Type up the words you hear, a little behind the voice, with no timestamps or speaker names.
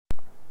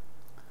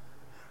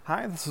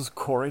Hi, this is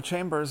Corey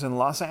Chambers in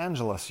Los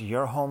Angeles.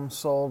 Your home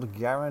sold,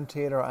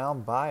 guaranteed, or I'll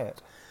buy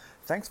it.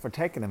 Thanks for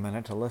taking a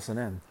minute to listen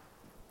in.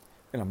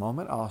 In a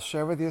moment, I'll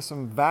share with you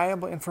some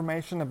valuable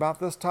information about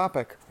this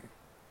topic.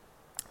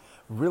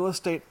 Real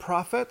estate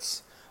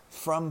profits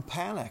from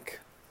panic.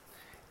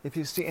 If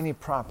you see any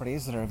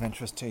properties that are of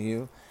interest to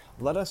you,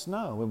 let us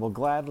know. We will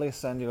gladly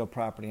send you a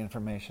property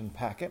information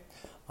packet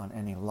on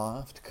any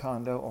loft,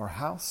 condo, or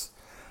house,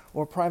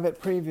 or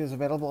private previews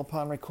available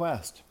upon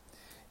request.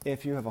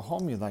 If you have a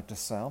home you'd like to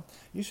sell,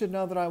 you should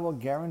know that I will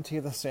guarantee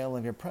the sale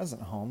of your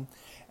present home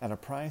at a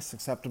price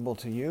acceptable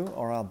to you,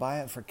 or I'll buy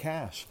it for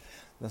cash.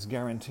 This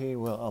guarantee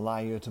will allow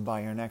you to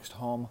buy your next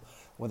home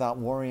without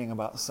worrying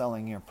about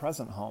selling your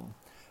present home.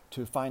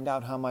 To find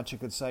out how much you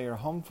could sell your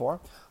home for,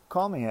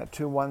 call me at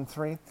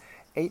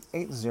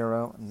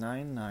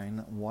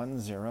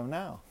 213-880-9910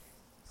 now.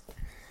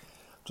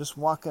 Just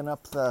walking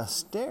up the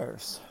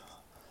stairs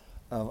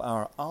of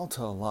our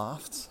Alto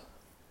lofts.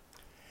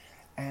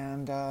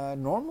 And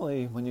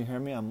normally when you hear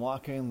me, I'm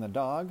walking the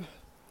dog,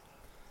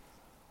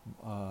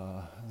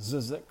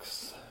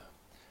 Zizix,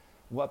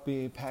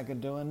 Whuppie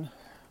Pagaduin,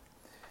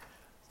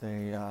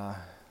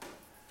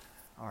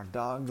 our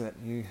dog that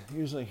you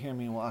usually hear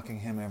me walking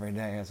him every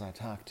day as I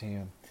talk to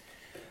you.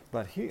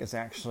 But he is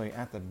actually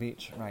at the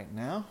beach right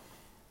now,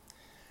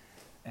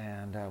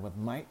 and with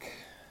Mike.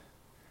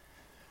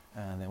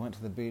 And they went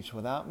to the beach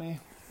without me,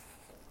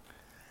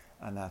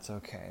 and that's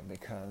okay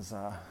because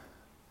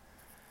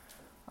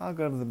I'll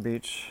go to the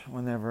beach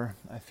whenever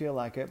I feel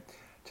like it.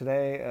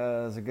 Today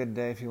is a good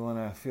day if you want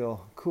to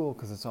feel cool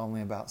because it's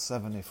only about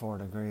 74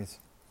 degrees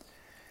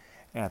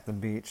at the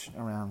beach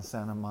around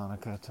Santa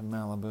Monica to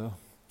Malibu,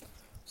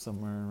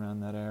 somewhere around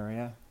that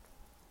area.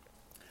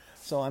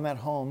 So I'm at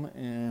home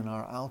in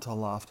our Alto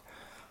loft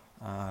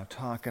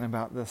talking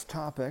about this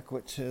topic,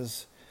 which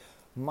is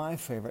my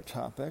favorite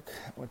topic,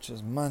 which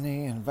is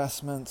money,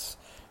 investments,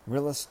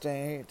 real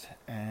estate,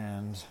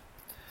 and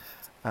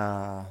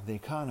the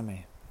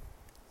economy.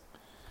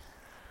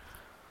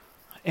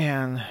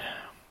 And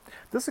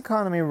this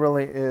economy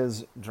really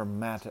is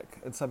dramatic.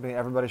 It's something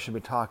everybody should be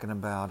talking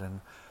about, and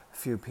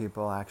few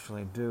people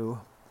actually do.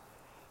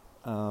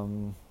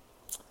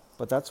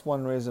 But that's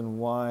one reason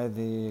why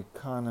the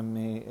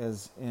economy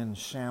is in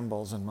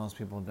shambles, and most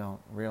people don't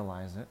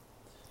realize it.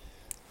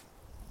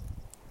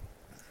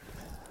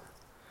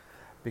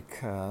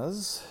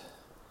 Because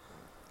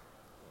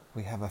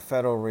we have a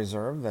Federal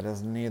Reserve that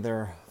is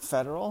neither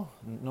federal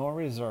nor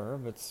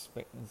reserve. It's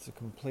a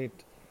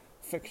complete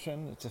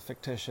fiction, it's a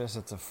fictitious,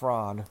 it's a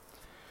fraud.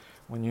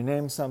 When you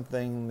name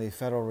something the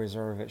Federal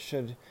Reserve, it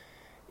should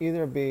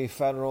either be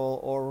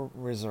federal or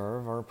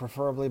reserve, or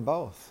preferably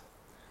both.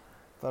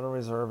 Federal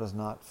Reserve is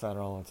not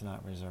federal, it's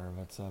not reserve.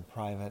 It's a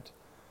private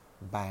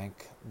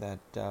bank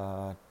that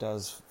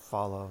does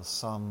follow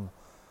some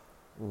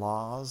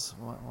laws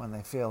when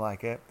they feel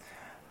like it,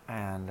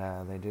 and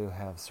they do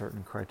have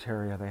certain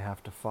criteria they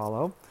have to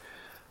follow.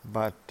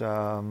 But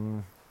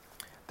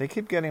they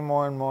keep getting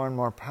more and more and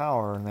more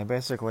power, and they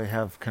basically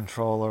have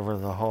control over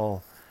the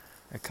whole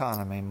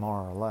economy,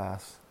 more or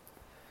less.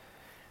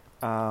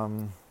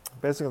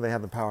 Basically, they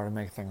have the power to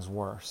make things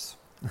worse.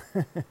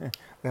 They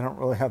don't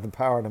really have the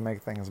power to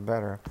make things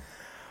better.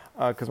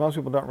 Because most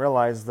people don't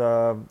realize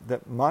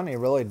that money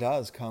really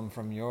does come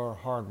from your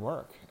hard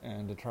work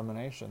and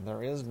determination.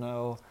 There is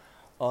no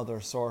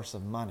other source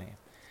of money.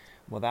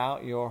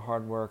 Without your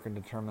hard work and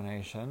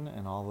determination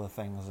and all the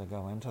things that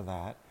go into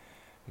that,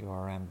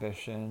 your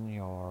ambition,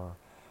 your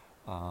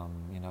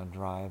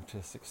drive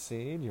to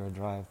succeed, your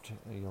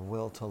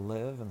will to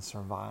live and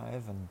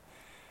survive and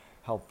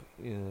help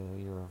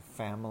your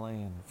family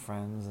and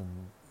friends and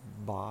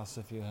boss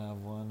if you have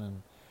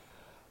one,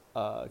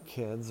 and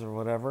kids or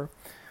whatever.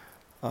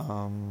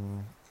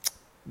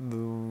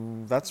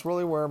 That's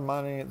really where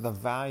the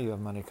value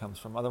of money comes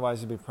from.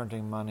 Otherwise, you'd be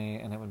printing money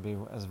and it would be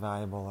as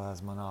valuable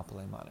as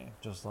monopoly money,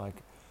 just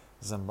like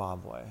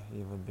Zimbabwe.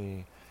 You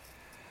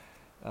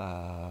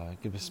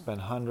could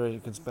spend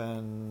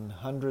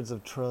hundreds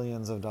of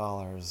trillions of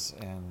dollars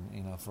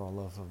for a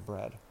loaf of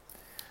bread.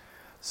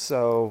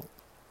 So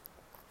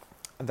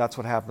that's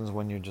what happens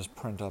when you just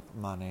print up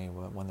money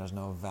when there's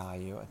no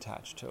value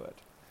attached to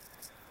it.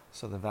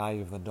 So the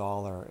value of the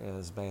dollar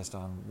is based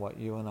on what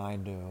you and I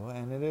do,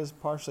 and it is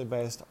partially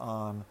based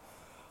on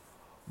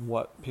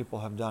what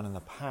people have done in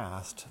the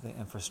past, the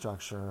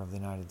infrastructure of the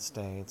United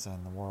States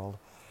and the world,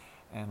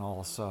 and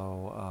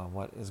also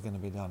what is going to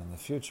be done in the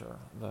future.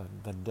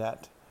 The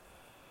debt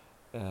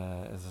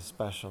is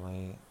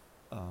especially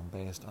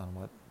based on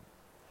what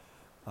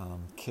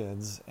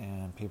kids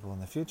and people in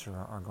the future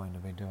are going to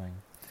be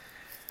doing.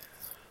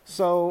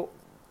 So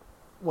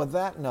with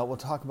that note, we'll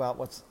talk about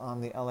what's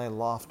on the LA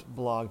Loft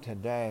blog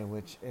today,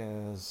 which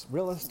is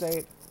real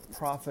estate,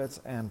 profits,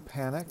 and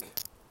panic.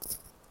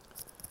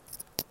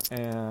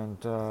 And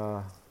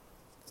the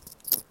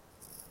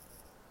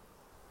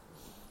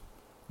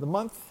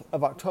month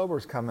of October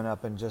is coming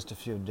up in just a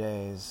few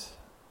days,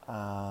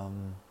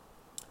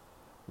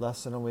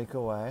 less than a week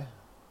away.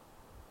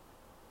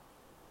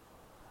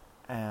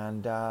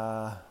 And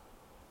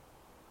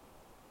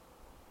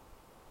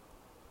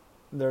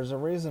there's a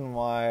reason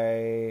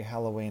why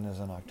Halloween is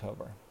in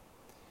October.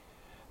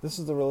 This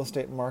is the real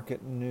estate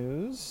market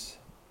news.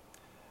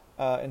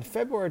 In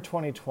February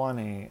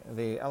 2020,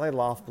 the LA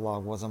Loft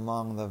blog was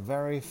among the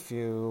very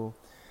few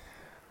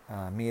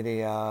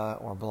media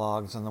or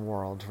blogs in the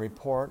world to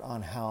report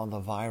on how the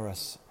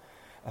virus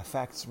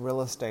affects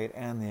real estate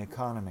and the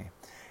economy.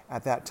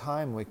 At that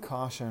time, we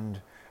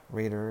cautioned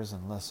readers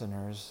and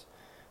listeners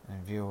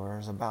and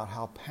viewers about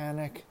how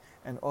panic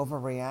and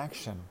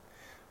overreaction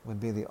would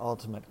be the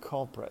ultimate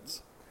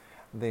culprits.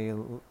 The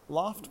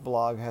Loft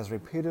blog has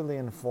repeatedly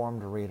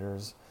informed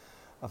readers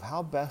of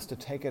how best to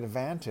take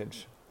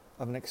advantage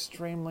of an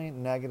extremely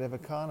negative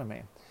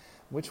economy,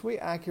 which we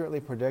accurately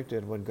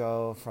predicted would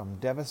go from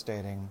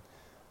devastating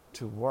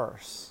to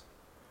worse.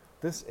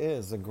 This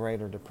is the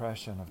Greater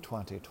Depression of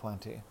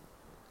 2020.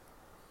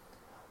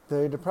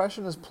 The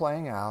Depression is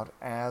playing out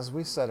as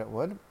we said it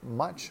would,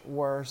 much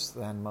worse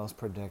than most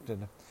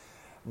predicted,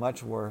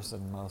 much worse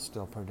than most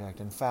still predict.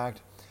 In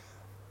fact,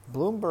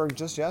 Bloomberg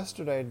just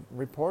yesterday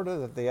reported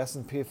that the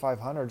S&P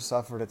 500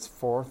 suffered its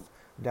fourth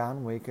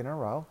down week in a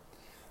row,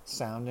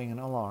 sounding an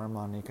alarm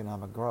on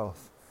economic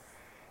growth.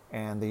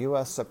 And the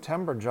U.S.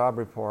 September job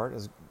report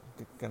is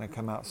going to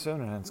come out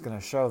soon, and it's going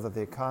to show that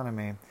the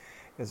economy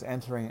is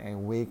entering a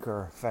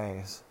weaker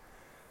phase,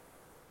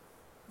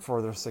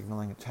 further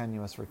signaling a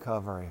tenuous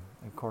recovery,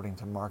 according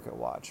to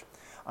MarketWatch.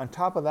 On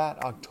top of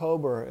that,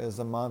 October is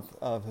a month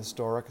of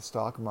historic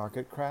stock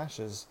market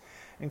crashes,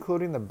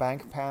 including the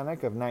bank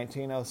panic of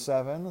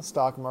 1907, the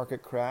stock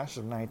market crash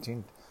of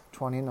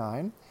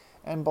 1929,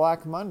 and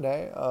Black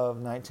Monday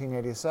of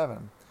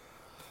 1987.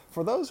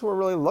 For those who are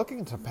really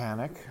looking to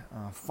panic,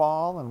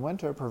 fall and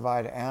winter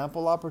provide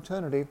ample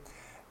opportunity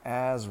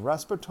as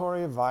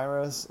respiratory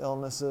virus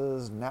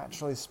illnesses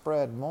naturally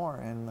spread more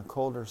in the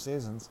colder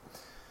seasons.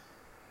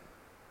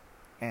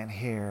 And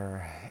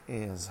here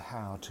is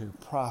how to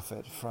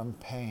profit from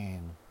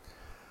pain.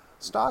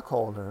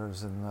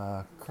 Stockholders in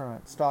the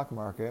current stock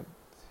market,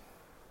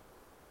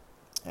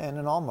 and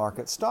in all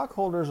markets,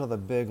 stockholders are the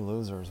big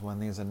losers when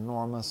these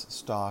enormous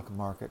stock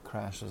market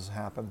crashes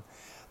happen.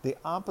 The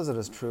opposite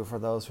is true for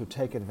those who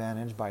take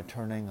advantage by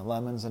turning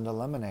lemons into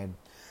lemonade.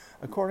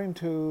 According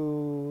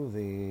to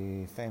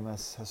the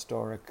famous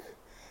historic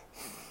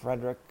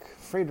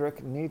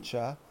Friedrich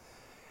Nietzsche,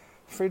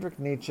 Friedrich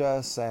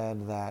Nietzsche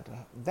said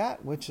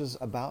that which is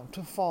about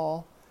to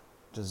fall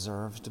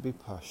deserves to be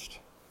pushed.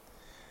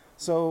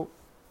 So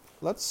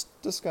let's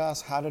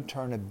discuss how to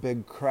turn a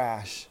big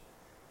crash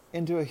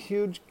into a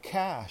huge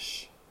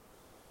cash.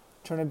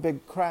 Turn a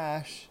big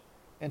crash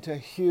into a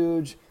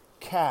huge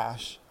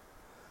cash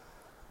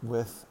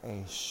with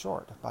a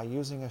short, by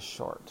using a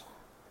short.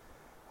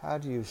 How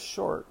do you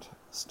short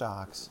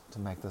stocks to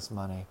make this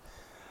money?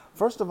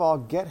 First of all,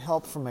 get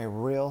help from a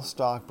real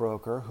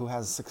stockbroker who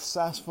has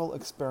successful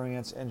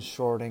experience in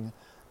shorting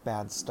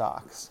bad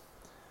stocks.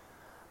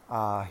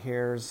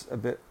 Here's a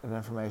bit of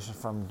information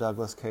from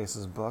Douglas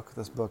Case's book.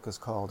 This book is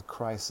called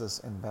Crisis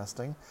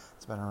Investing.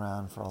 It's been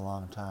around for a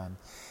long time.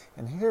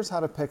 And here's how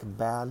to pick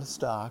bad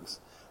stocks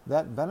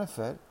that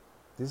benefit.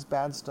 These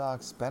bad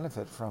stocks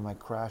benefit from a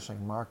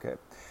crashing market.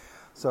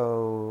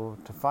 So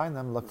to find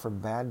them, look for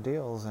bad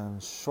deals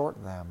and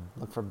short them.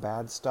 Look for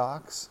bad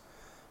stocks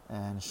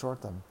and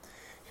short them.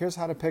 Here's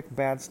how to pick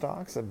bad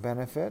stocks that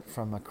benefit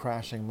from a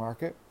crashing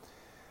market.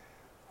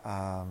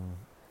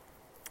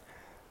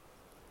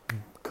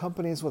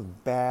 Companies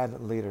with bad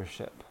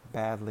leadership,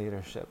 bad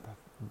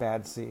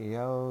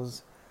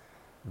CEOs,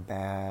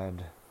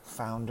 bad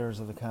founders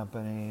of the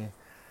company,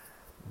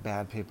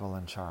 bad people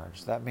in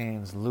charge. That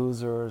means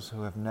losers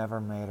who have never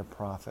made a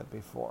profit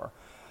before.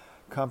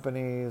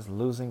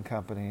 Losing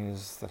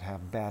companies that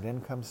have bad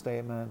income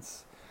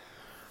statements,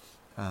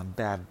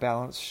 bad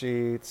balance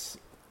sheets,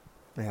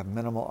 they have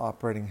minimal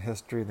operating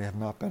history, they have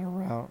not been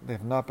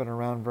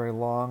around very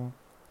long.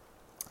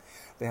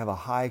 They have a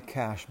high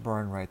cash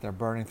burn rate. They're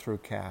burning through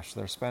cash.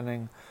 They're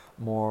spending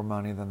more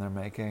money than they're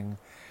making.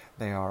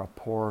 They are a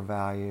poor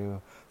value.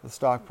 The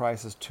stock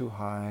price is too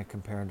high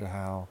compared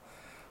to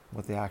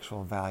what the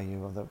actual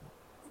value of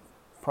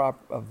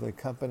the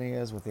company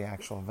is, what the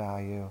actual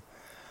value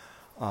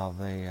of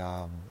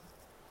the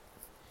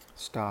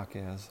stock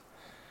is.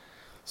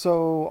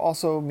 So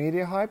also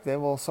media hype. They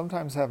will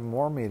sometimes have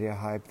more media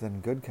hype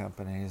than good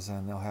companies,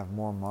 and they'll have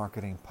more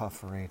marketing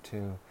puffery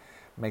to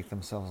make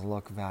themselves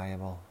look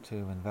valuable to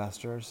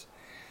investors.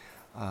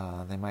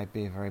 They might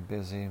be very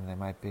busy. They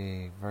might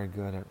be very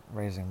good at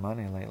raising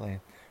money lately,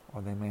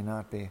 or they may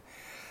not be.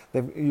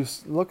 You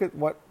look at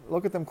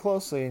them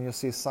closely, and you'll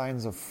see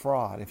signs of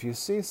fraud. If you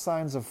see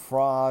signs of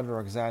fraud or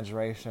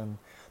exaggeration,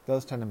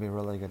 those tend to be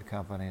really good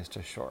companies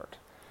to short.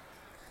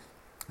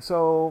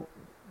 So,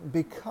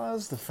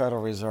 because the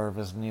Federal Reserve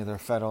is neither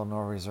Federal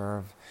nor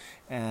Reserve,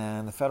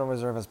 and the Federal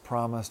Reserve has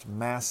promised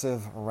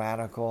massive,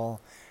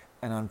 radical,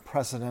 and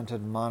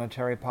unprecedented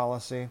monetary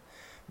policy,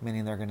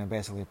 meaning they're going to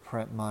basically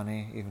print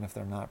money, even if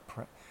they're not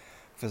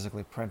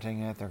physically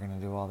printing it. They're going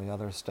to do all the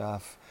other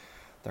stuff.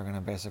 They're going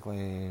to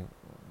basically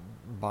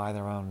buy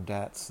their own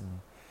debts and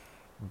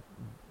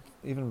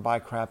even buy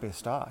crappy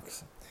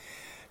stocks.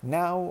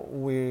 Now,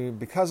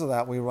 because of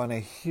that, we run a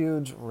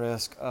huge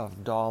risk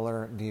of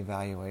dollar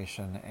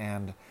devaluation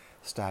and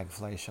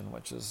stagflation,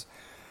 which is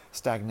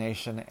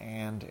stagnation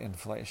and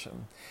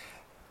inflation.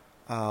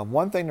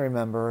 One thing to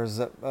remember is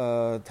that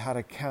how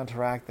to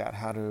counteract that,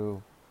 how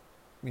to,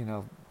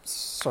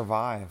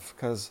 survive.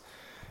 Because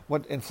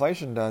what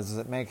inflation does is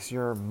it makes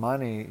your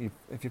money,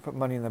 if you put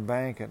money in the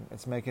bank,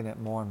 it's making it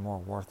more and more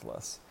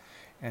worthless.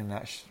 And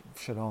that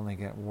should only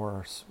get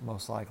worse,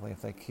 most likely,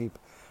 if they keep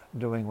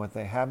doing what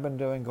they have been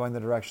doing, going the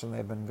direction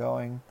they've been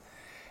going,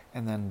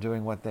 and then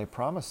doing what they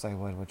promised they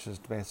would, which is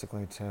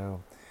basically to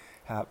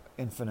have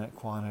infinite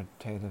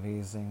quantitative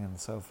easing and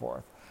so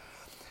forth.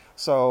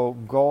 So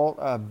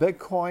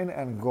Bitcoin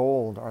and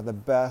gold are the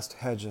best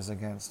hedges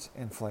against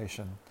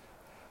inflation,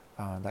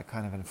 that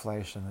kind of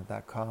inflation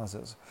that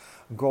causes.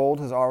 Gold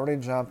has already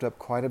jumped up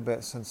quite a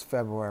bit since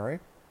February.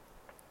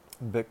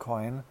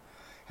 Bitcoin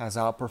has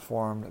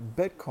outperformed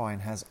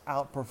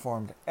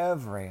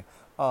every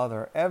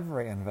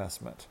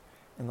investment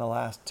in the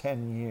last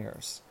 10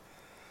 years.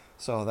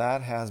 So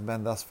that has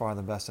been thus far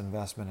the best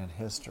investment in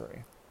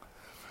history.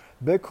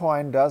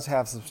 Bitcoin does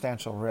have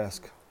substantial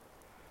risk.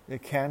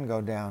 It can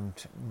go down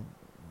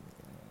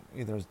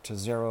either to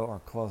zero or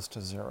close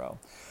to zero.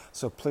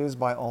 So please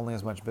buy only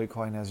as much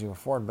Bitcoin as you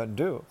afford, but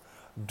do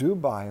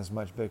buy as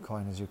much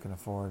Bitcoin as you can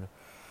afford,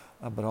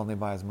 but only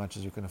buy as much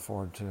as you can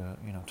afford to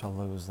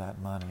lose that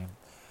money.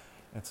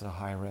 It's a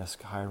high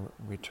risk, high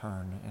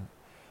return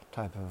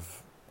type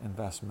of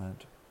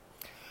investment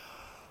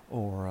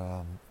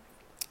or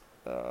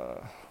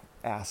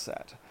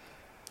asset.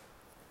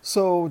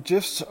 So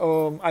just,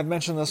 I've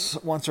mentioned this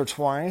once or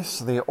twice,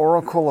 the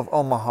Oracle of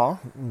Omaha,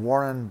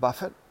 Warren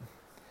Buffett,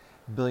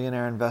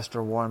 billionaire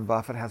investor Warren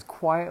Buffett, has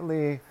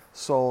quietly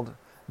sold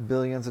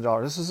billions of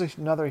dollars. This is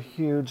another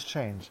huge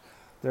change.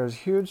 There's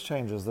huge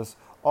changes.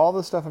 All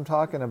the stuff I'm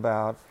talking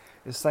about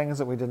is things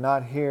that we did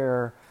not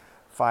hear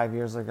 5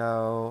 years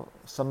ago.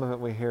 Some of it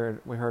we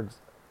heard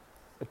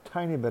a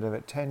tiny bit of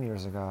it 10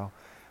 years ago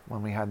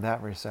when we had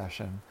that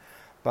recession.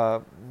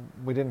 But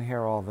we didn't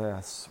hear all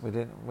this. We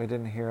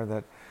didn't hear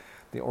that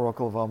the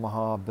Oracle of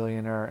Omaha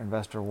billionaire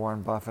investor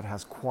Warren Buffett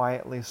has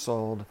quietly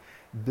sold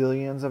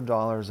billions of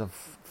dollars of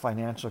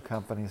financial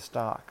company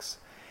stocks.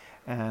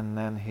 And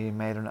then he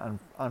made an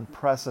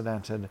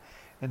unprecedented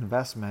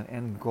investment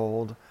in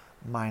gold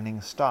mining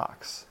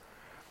stocks.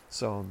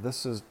 So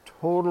this is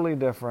totally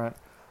different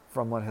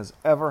from what has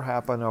ever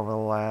happened over the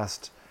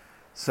last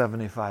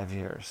 75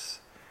 years.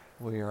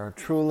 We are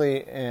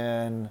truly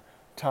in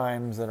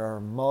times that are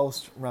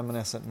most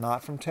reminiscent,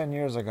 not from 10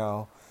 years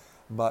ago,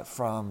 but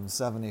from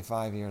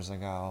 75 years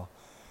ago,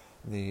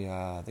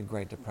 the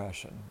Great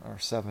Depression, or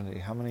 70.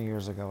 How many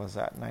years ago was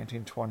that?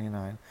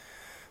 1929.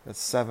 That's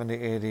 70,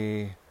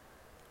 80,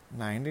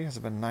 90. Has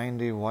it been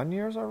 91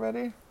 years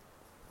already?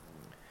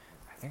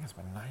 I think it's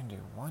been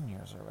 91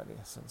 years already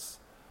since...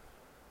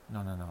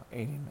 No,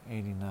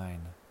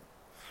 89.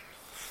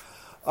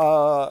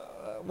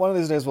 One of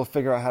these days we'll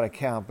figure out how to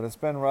count, but it's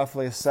been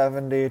roughly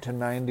 70 to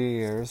 90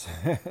 years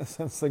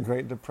since the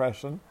Great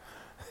Depression,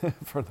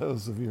 for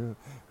those of you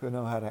who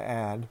know how to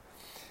add.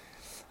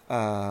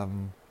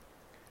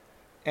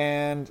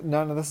 And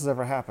none of this has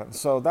ever happened.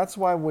 So that's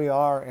why we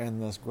are in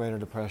this Greater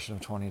Depression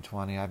of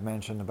 2020. I've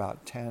mentioned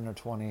about 10 or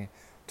 20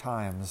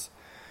 times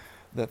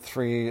that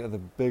three of the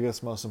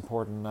biggest, most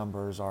important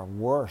numbers are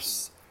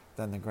worse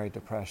than the Great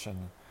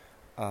Depression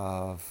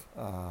of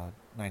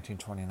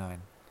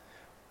 1929.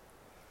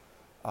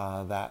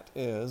 That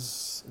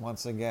is,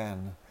 once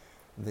again,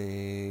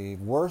 the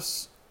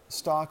worst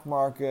stock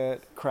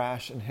market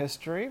crash in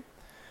history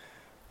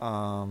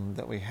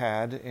that we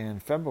had in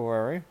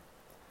February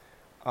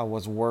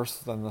was worse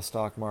than the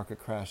stock market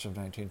crash of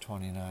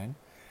 1929.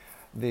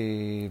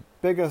 The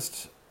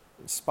biggest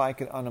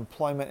spike in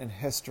unemployment in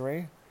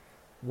history,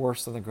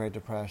 worse than the Great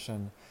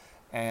Depression,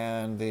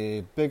 and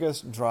the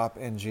biggest drop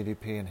in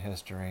GDP in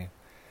history,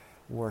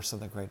 worse than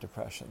the Great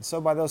Depression. So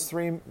by those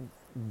three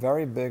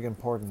very big,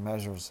 important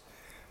measures,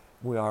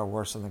 we are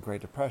worse than the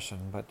Great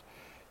Depression. But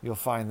you'll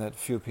find that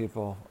few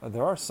people,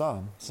 there are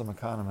some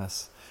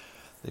economists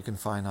that you can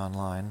find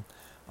online,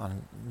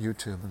 on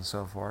YouTube and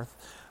so forth.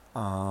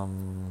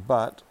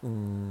 But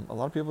a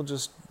lot of people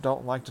just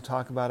don't like to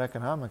talk about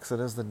economics. It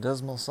is the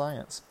dismal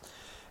science.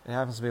 It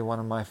happens to be one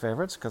of my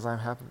favorites because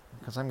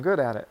I'm good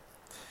at it.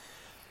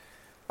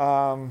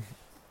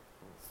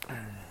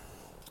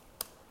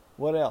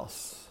 What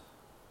else?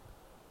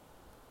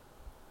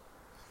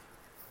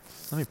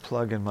 Let me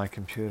plug in my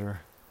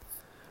computer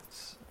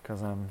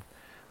because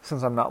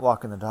since I'm not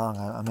walking the dog,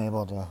 I'm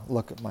able to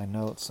look at my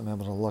notes. I'm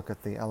able to look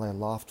at the LA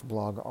Loft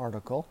blog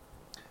article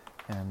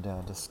and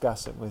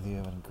discuss it with you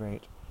in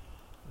great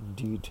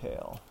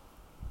detail.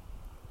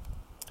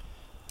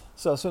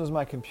 So as soon as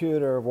my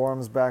computer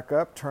warms back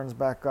up, turns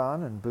back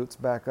on, and boots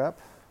back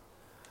up,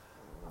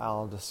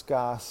 I'll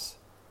discuss.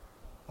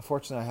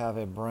 Fortunately, I have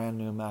a brand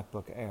new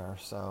MacBook Air,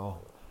 so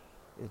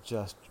it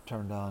just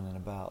turned on in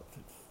about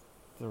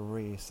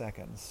 3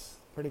 seconds.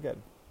 Pretty good.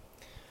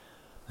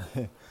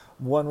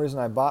 One reason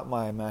I bought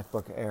my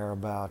MacBook Air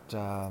about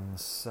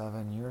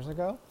 7 years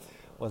ago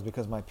was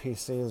because my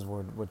PCs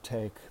would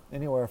take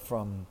anywhere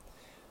from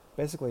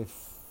basically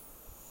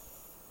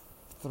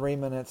 3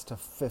 minutes to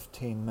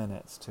 15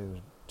 minutes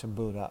to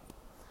boot up.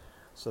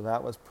 So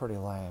that was pretty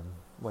lame,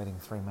 waiting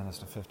 3 minutes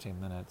to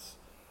 15 minutes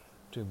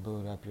to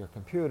boot up your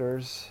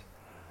computers.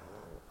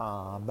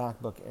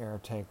 MacBook Air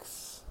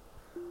takes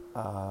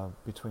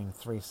between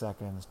 3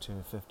 seconds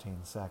to 15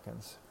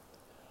 seconds.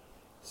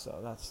 So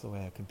that's the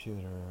way a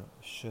computer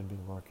should be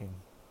working.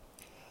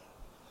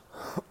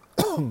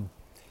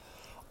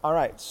 All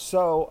right,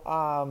 so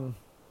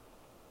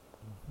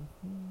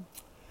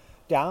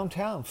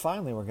downtown,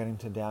 finally we're getting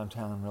to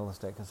downtown real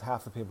estate, because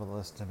half the people that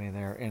listen to me,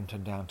 they're into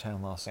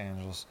downtown Los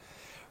Angeles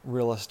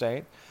real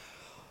estate.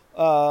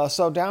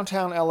 So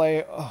downtown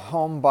LA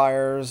home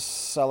buyers,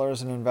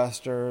 sellers, and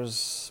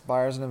investors,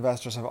 buyers and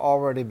investors have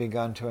already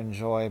begun to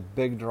enjoy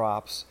big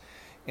drops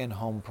in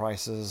home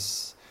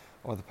prices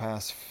over the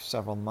past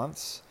several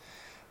months.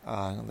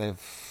 They've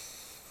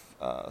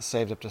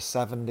saved up to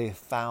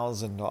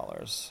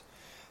 $70,000.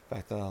 In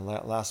fact, the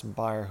last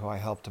buyer who I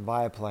helped to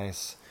buy a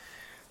place,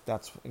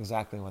 that's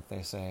exactly what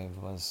they saved,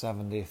 was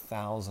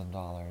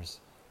 $70,000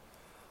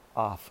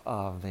 off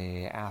of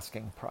the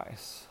asking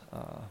price.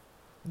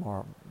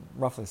 More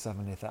roughly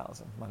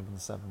 70,000, might have been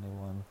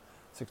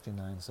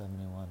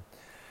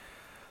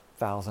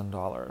 71,000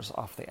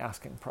 off the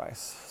asking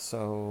price.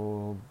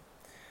 So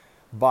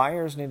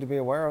buyers need to be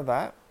aware of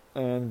that,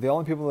 and the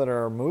only people that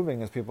are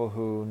moving is people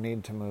who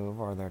need to move,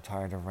 or they're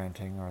tired of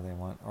renting, or they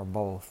want, or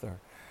both.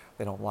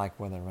 They don't like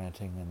where they're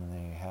renting, and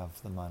they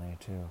have the money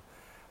to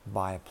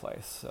buy a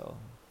place. So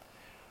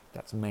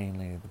that's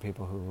mainly the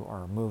people who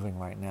are moving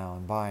right now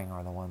and buying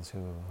are the ones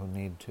who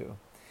need to.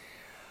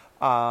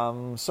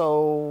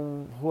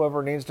 So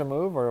whoever needs to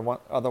move or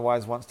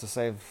otherwise wants to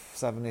save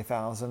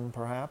 $70,000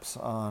 perhaps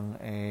on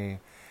a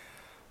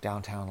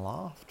downtown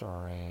loft,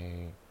 or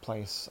a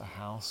place, a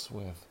house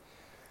with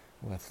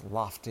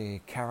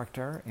lofty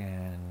character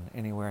in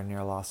anywhere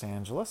near Los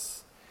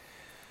Angeles,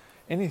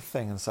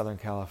 anything in Southern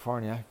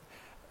California,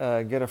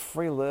 get a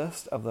free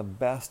list of the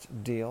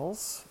best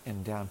deals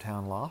in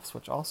downtown lofts,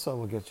 which also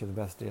will get you the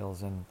best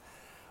deals in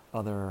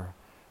other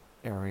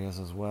areas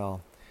as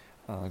well.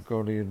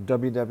 Go to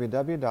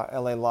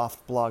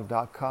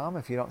www.laloftblog.com.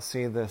 If you don't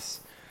see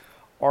this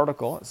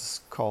article,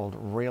 it's called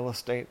Real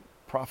Estate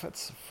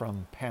Profits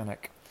from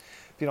Panic.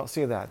 If you don't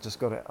see that, just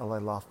go to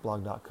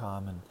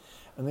laloftblog.com, and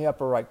in the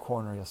upper right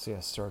corner you'll see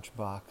a search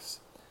box.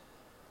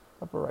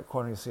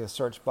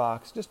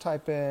 Just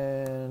type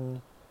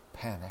in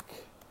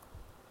panic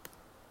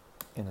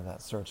into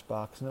that search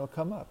box and it'll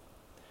come up.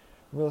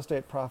 Real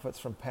Estate Profits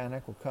from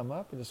Panic will come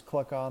up, and just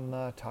click on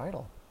the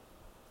title.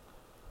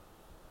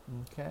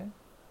 Okay.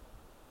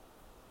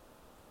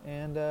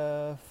 And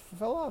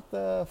fill out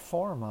the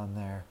form on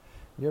there.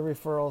 Your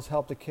referrals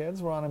help the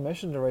kids. We're on a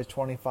mission to raise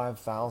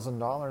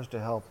 $25,000 to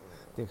help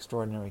the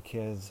extraordinary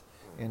kids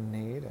in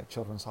need at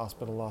Children's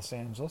Hospital Los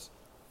Angeles.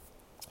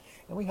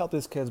 And we help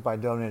these kids by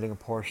donating a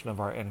portion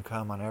of our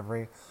income on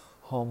every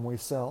home we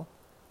sell.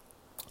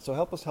 So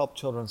help us help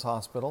Children's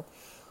Hospital.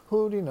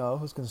 Who do you know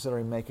who's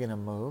considering making a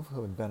move,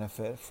 who would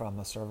benefit from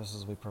the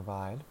services we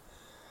provide?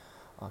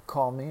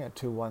 Call me at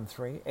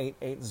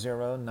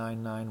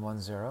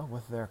 213-880-9910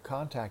 with their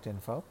contact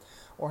info,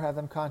 or have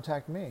them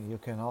contact me. You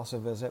can also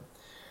visit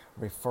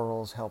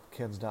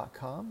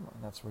referralshelpkids.com.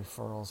 That's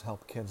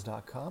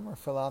referralshelpkids.com, or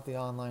fill out the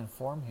online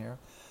form here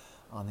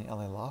on the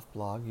LA Loft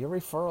blog. Your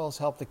referrals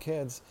help the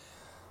kids,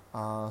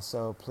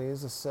 so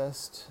please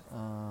assist.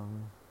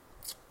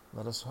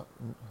 Let us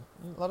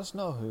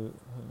know who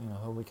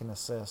we can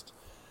assist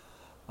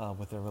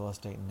with their real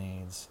estate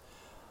needs.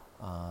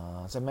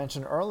 As I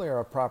mentioned earlier,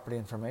 a property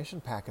information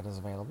packet is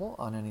available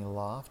on any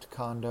loft,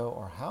 condo,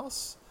 or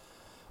house,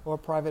 or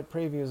private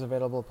previews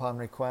available upon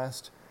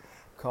request.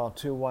 Call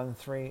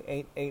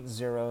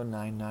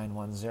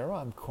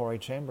 213-880-9910. I'm Corey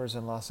Chambers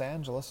in Los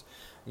Angeles.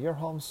 Your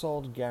home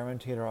sold,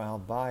 guaranteed, or I'll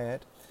buy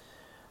it.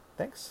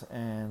 Thanks,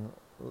 and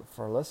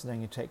for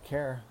listening. You take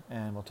care,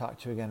 and we'll talk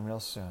to you again real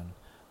soon.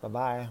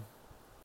 Bye-bye.